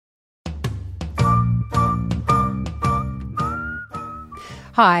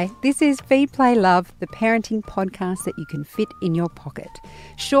Hi, this is Feed, Play, Love, the parenting podcast that you can fit in your pocket.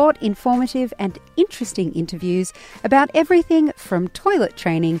 Short, informative and interesting interviews about everything from toilet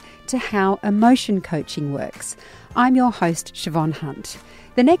training to how emotion coaching works. I'm your host, Siobhan Hunt.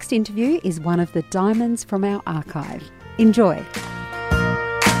 The next interview is one of the diamonds from our archive. Enjoy.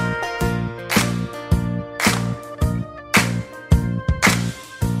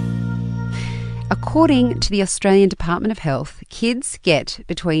 According to the Australian Department of Health, kids get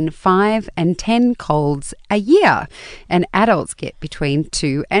between 5 and 10 colds a year, and adults get between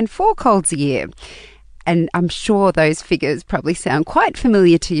 2 and 4 colds a year. And I'm sure those figures probably sound quite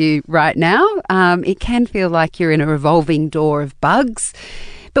familiar to you right now. It can feel like you're in a revolving door of bugs.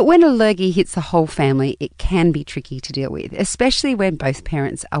 But when a lurgy hits the whole family, it can be tricky to deal with, especially when both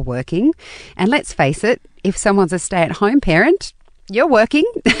parents are working. And let's face it, if someone's a stay-at-home parent, you're working.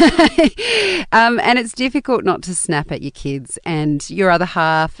 And it's difficult not to snap at your kids and your other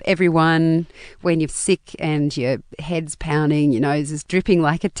half, everyone, when you're sick and your head's pounding, your nose is dripping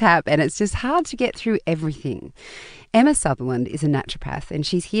like a tap, and it's just hard to get through everything. Emma Sutherland is a naturopath, and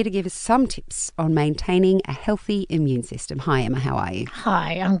she's here to give us some tips on maintaining a healthy immune system. Hi, Emma. How are you?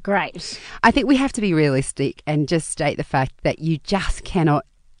 Hi, I'm great. I think we have to be realistic and just state the fact that you cannot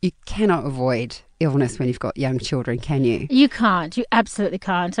avoid illness when you've got young children, can you? You can't. You absolutely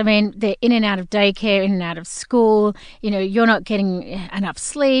can't. I mean, they're in and out of daycare, in and out of school. You know, you're not getting enough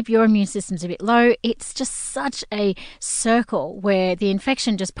sleep. Your immune system's a bit low. It's just such a circle where the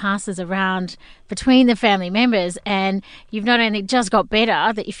infection just passes around between the family members, and you've not only just got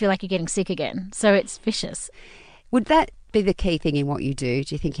better, that you feel like you're getting sick again. So it's vicious. Would that be the key thing in what you do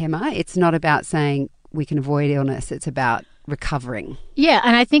you think, Emma? It's not about saying we can avoid illness. It's about recovering. Yeah,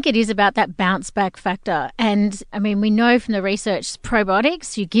 and I think it is about that bounce back factor. And I mean, we know from the research,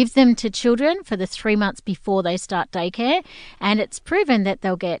 probiotics, you give them to children for the 3 months before they start daycare, and it's proven that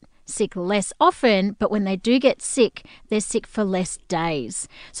they'll get sick less often, but when they do get sick, they're sick for less days.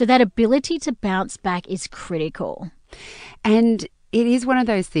 So that ability to bounce back is critical. And it is one of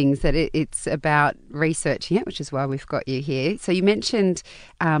those things that it's about researching it, which is why we've got you here. So you mentioned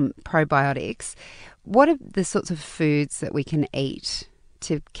probiotics. What are the sorts of foods that we can eat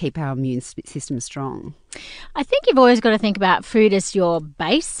to keep our immune system strong? I think you've always got to think about food as your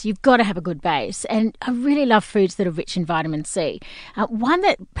base. You've got to have a good base. And I really love foods that are rich in vitamin C. One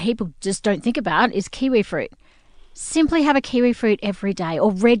that people just don't think about is kiwi fruit. Simply have a kiwi fruit every day,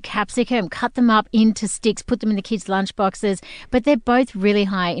 or red capsicum. Cut them up into sticks, put them in the kids' lunch boxes. But they're both really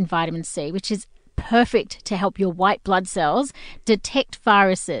high in vitamin C, which is perfect to help your white blood cells detect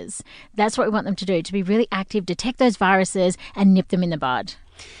viruses. That's what we want them to do, to be really active, detect those viruses and nip them in the bud.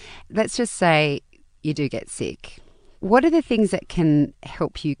 Let's just say you do get sick. What are the things that can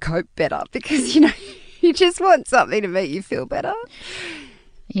help you cope better? Because, you just want something to make you feel better.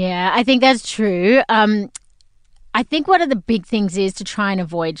 Yeah, I think that's true. I think one of the big things is to try and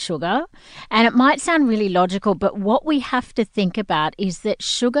avoid sugar. And it might sound really logical, but what we have to think about is that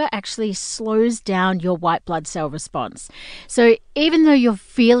sugar actually slows down your white blood cell response. So even though you're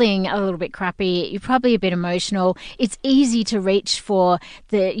feeling a little bit crappy, you're probably a bit emotional, it's easy to reach for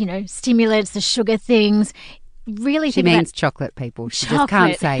the, stimulants, the sugar things. Really, she means chocolate, people. She just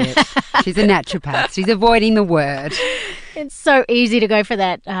can't say it. She's a naturopath. She's avoiding the word. It's so easy to go for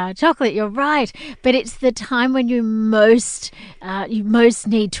that chocolate. You're right, but it's the time when you most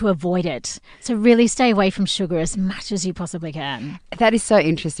need to avoid it. So really, stay away from sugar as much as you possibly can. That is so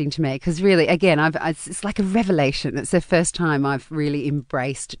interesting to me because really, again, it's like a revelation. It's the first time I've really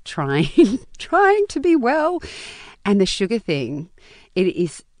embraced trying to be well, and the sugar thing. It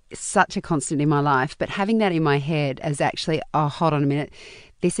is such a constant in my life, but having that in my head as actually, oh, hold on a minute,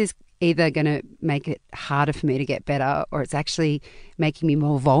 this is either going to make it harder for me to get better, or it's actually making me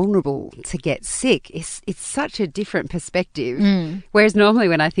more vulnerable to get sick. It's such a different perspective. Whereas normally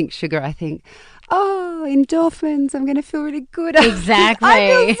when I think sugar, I think, oh, endorphins, I'm going to feel really good. Exactly. I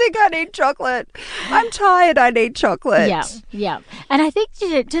feel sick, I need chocolate. I'm tired, I need chocolate. Yeah. And I think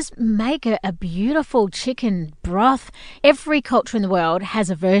to just make a beautiful chicken broth. Every culture in the world has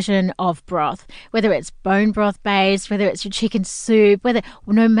a version of broth, whether it's bone broth based, whether it's your chicken soup,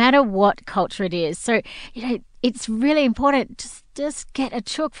 no matter what culture it is. So, it's really important. Just get a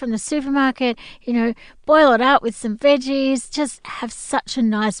chook from the supermarket, boil it up with some veggies. Just have such a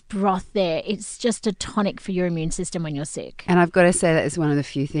nice broth there. It's just a tonic for your immune system when you're sick. And I've got to say that is one of the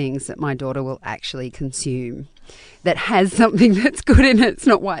few things that my daughter will actually consume that has something that's good in it. It's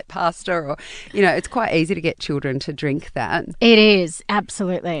not white pasta or, it's quite easy to get children to drink that. It is,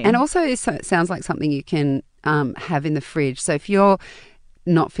 absolutely. And also it sounds like something you can have in the fridge. So if you're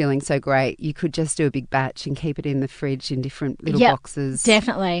not feeling so great, you could just do a big batch and keep it in the fridge in different little boxes.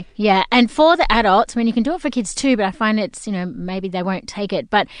 Definitely. Yeah. And for the adults, I mean, you can do it for kids too, but I find it's, maybe they won't take it.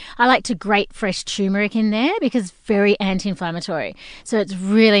 But I like to grate fresh turmeric in there because it's very anti-inflammatory. So it's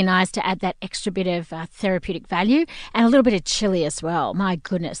really nice to add that extra bit of therapeutic value and a little bit of chili as well. My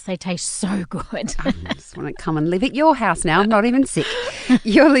goodness, they taste so good. I just want to come and live at your house now. I'm not even sick.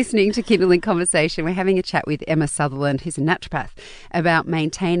 You're listening to Kindling Conversation. We're having a chat with Emma Sutherland, who's a naturopath, about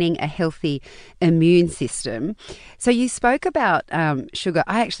maintaining a healthy immune system. So you spoke about sugar.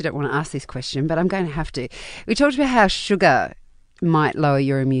 I actually don't want to ask this question, but I'm going to have to. We talked about how sugar might lower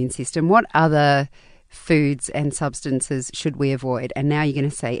your immune system. What other foods and substances should we avoid? And now you're going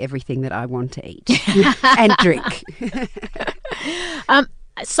to say everything that I want to eat and drink.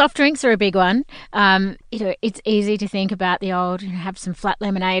 Soft drinks are a big one. It's easy to think about the old, have some flat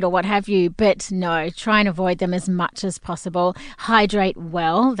lemonade or what have you, but no, try and avoid them as much as possible. Hydrate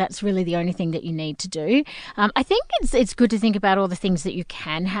well. That's really the only thing that you need to do. I think it's good to think about all the things that you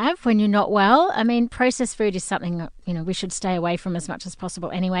can have when you're not well. I mean, processed food is something, we should stay away from as much as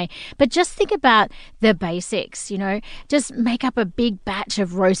possible anyway. But just think about the basics, just make up a big batch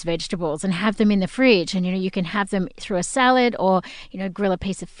of roast vegetables and have them in the fridge. And, you can have them through a salad or, grill a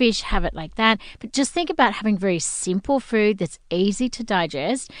piece of fish, have it like that. But just think about having very simple food that's easy to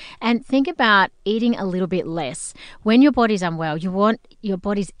digest, and think about eating a little bit less. When your body's unwell, you want your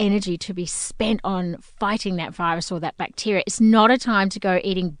body's energy to be spent on fighting that virus or that bacteria. It's not a time to go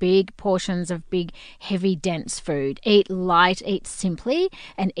eating big portions of big, heavy, dense food. Eat light, eat simply,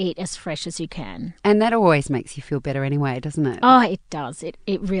 and eat as fresh as you can. And that always makes you feel better anyway, doesn't it? Oh, it does. It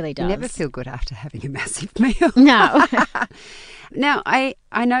really does. You never feel good after having a massive meal. No. Now, I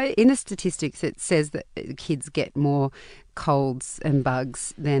know in the statistics it says that kids get more colds and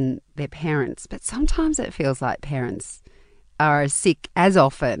bugs than their parents, but sometimes it feels like parents are sick as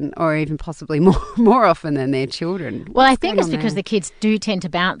often or even possibly more often than their children. Well, I think it's because the kids do tend to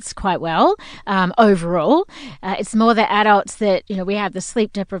bounce quite well overall. It's more the adults that, we have the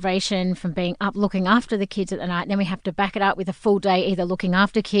sleep deprivation from being up looking after the kids at the night, and then we have to back it up with a full day either looking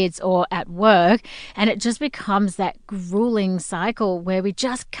after kids or at work, and it just becomes that grueling cycle where we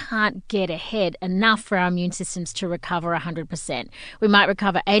just can't get ahead enough for our immune systems to recover 100%. We might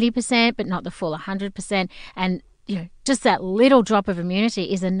recover 80%, but not the full 100%, and just that little drop of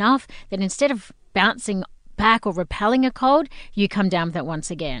immunity is enough that instead of bouncing back or repelling a cold, you come down with it once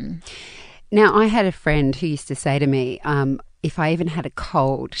again. Now, I had a friend who used to say to me, if I even had a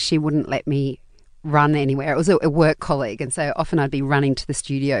cold, she wouldn't let me run anywhere. It was a work colleague, and so often I'd be running to the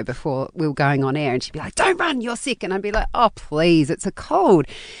studio before we were going on air, and she'd be like, "Don't run, you're sick." And I'd be like, "Oh, please, it's a cold."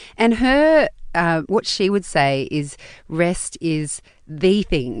 And her what she would say is rest is the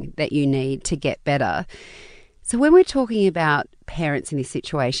thing that you need to get better. So when we're talking about parents in this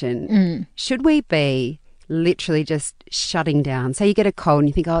situation, should we be literally just shutting down? So you get a cold and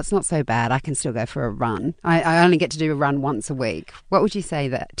you think, oh, it's not so bad, I can still go for a run. I only get to do a run once a week. What would you say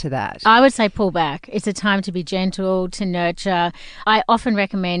to that? I would say pull back. It's a time to be gentle, to nurture. I often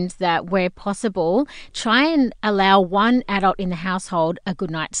recommend that where possible, try and allow one adult in the household a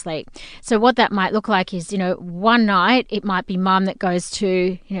good night's sleep. So what that might look like is, one night it might be mum that goes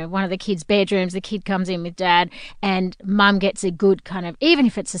to, one of the kids' bedrooms, the kid comes in with dad, and mum gets a good kind of, even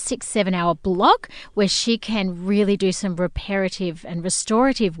if it's a 6-7 hour block, where she can really do some reparative and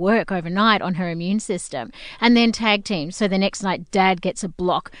restorative work overnight on her immune system, and then tag team. So the next night dad gets a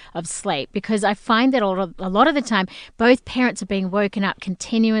block of sleep, because I find that a lot of the time both parents are being woken up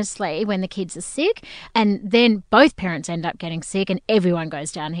continuously when the kids are sick, and then both parents end up getting sick and everyone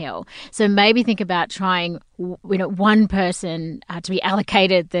goes downhill. So maybe think about trying one person to be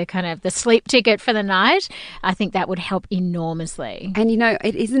allocated the sleep ticket for the night. I think that would help enormously. And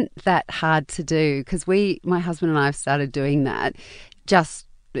it isn't that hard to do, because my husband and I have started doing that just,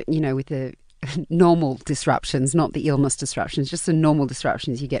 with the normal disruptions, not the illness disruptions, just the normal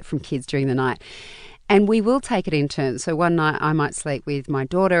disruptions you get from kids during the night. And we will take it in turns. So one night I might sleep with my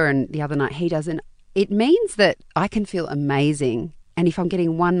daughter and the other night he does. And it means that I can feel amazing. And if I'm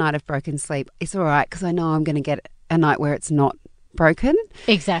getting one night of broken sleep, it's all right, because I know I'm going to get a night where it's not broken.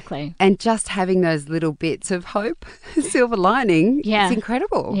 Exactly. And just having those little bits of hope, silver lining, it's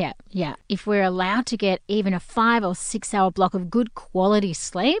incredible. Yeah. If we're allowed to get even a 5 or 6 hour block of good quality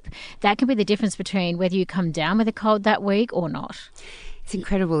sleep, that can be the difference between whether you come down with a cold that week or not. It's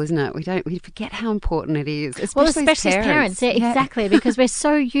incredible, isn't it? We forget how important it is, especially as parents. Yeah, exactly, because we're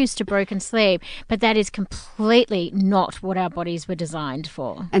so used to broken sleep, but that is completely not what our bodies were designed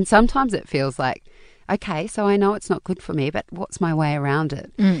for. And sometimes it feels like okay, so I know it's not good for me, but what's my way around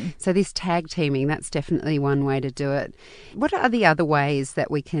it? So this tag teaming, that's definitely one way to do it. What are the other ways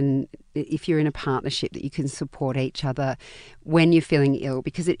that we can, if you're in a partnership, that you can support each other when you're feeling ill?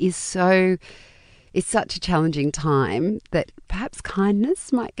 Because it's such a challenging time that perhaps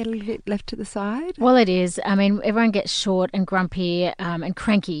kindness might get a little bit left to the side. Well, it is. I mean, everyone gets short and grumpy and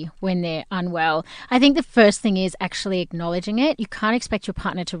cranky when they're unwell. I think the first thing is actually acknowledging it. You can't expect your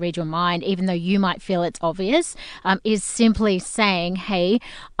partner to read your mind, even though you might feel it's obvious, is simply saying, hey,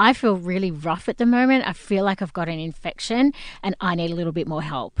 I feel really rough at the moment. I feel like I've got an infection and I need a little bit more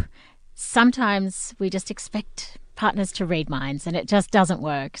help. Sometimes we just expect partners to read minds, and it just doesn't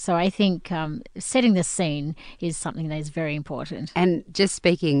work. So I think setting the scene is something that is very important. And just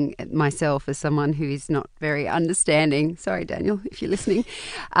speaking myself as someone who is not very understanding, sorry, Daniel, if you're listening,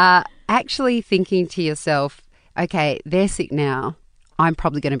 actually thinking to yourself, okay, they're sick now. I'm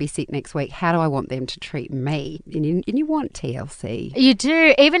probably going to be sick next week. How do I want them to treat me? And you want TLC. You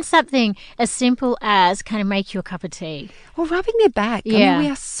do. Even something as simple as kind of make you a cup of tea. Or rubbing their back. Yeah. I mean,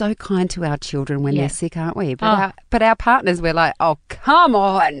 we are so kind to our children when they're sick, aren't we? But our partners, we're like, oh, come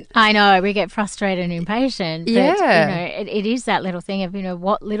on. I know. We get frustrated and impatient. But, Yeah. It is that little thing of,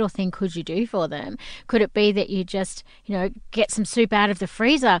 what little thing could you do for them? Could it be that you just, get some soup out of the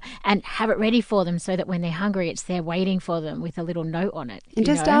freezer and have it ready for them so that when they're hungry, it's there waiting for them with a little note on it? And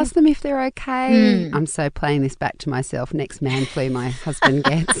just ask them if they're okay. I'm so playing this back to myself. Next man flu my husband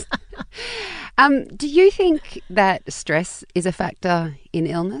gets. Do you think that stress is a factor in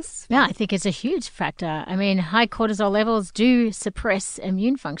illness? Yeah, I think it's a huge factor. I mean, high cortisol levels do suppress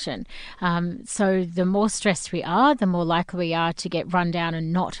immune function. So the more stressed we are, the more likely we are to get run down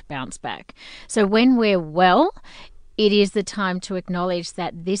and not bounce back. So when we're well, it is the time to acknowledge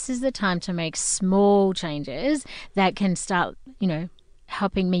that this is the time to make small changes that can start,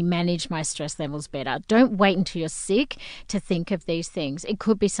 helping me manage my stress levels better. Don't wait until you're sick to think of these things. It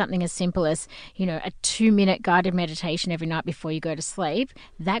could be something as simple as, a 2-minute guided meditation every night before you go to sleep.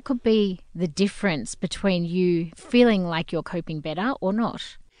 That could be the difference between you feeling like you're coping better or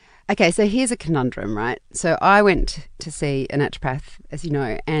not. Okay, so here's a conundrum, right? So I went to see a naturopath, as you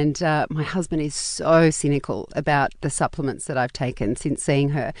know, and my husband is so cynical about the supplements that I've taken since seeing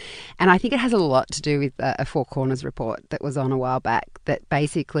her. And I think it has a lot to do with a Four Corners report that was on a while back that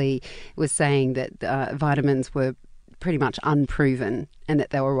basically was saying that vitamins were pretty much unproven and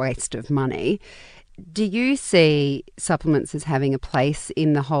that they were a waste of money. Do you see supplements as having a place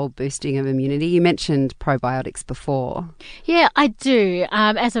in the whole boosting of immunity? You mentioned probiotics before. Yeah, I do.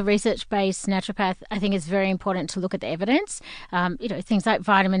 As a research-based naturopath, I think it's very important to look at the evidence. Things like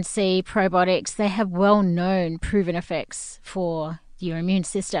vitamin C, probiotics, they have well-known proven effects for your immune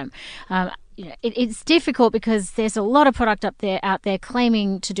system. It's difficult because there's a lot of product out there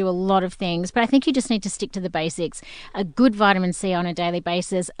claiming to do a lot of things, but I think you just need to stick to the basics. A good vitamin C on a daily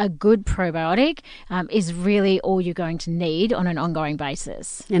basis, a good probiotic is really all you're going to need on an ongoing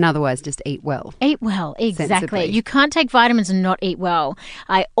basis. In other words, just eat well. Eat well, exactly. Sensibly. You can't take vitamins and not eat well.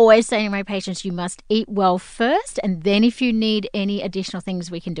 I always say to my patients, you must eat well first, and then if you need any additional things,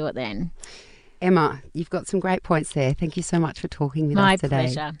 we can do it then. Emma, you've got some great points there. Thank you so much for talking with us today. My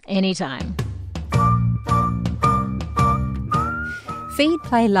pleasure. Anytime. Feed,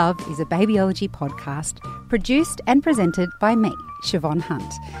 Play, Love is a babyology podcast produced and presented by me, Siobhan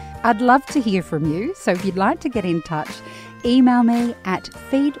Hunt. I'd love to hear from you, so if you'd like to get in touch, email me at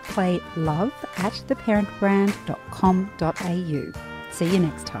feedplaylove@theparentbrand.com.au. See you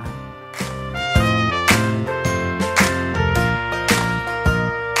next time.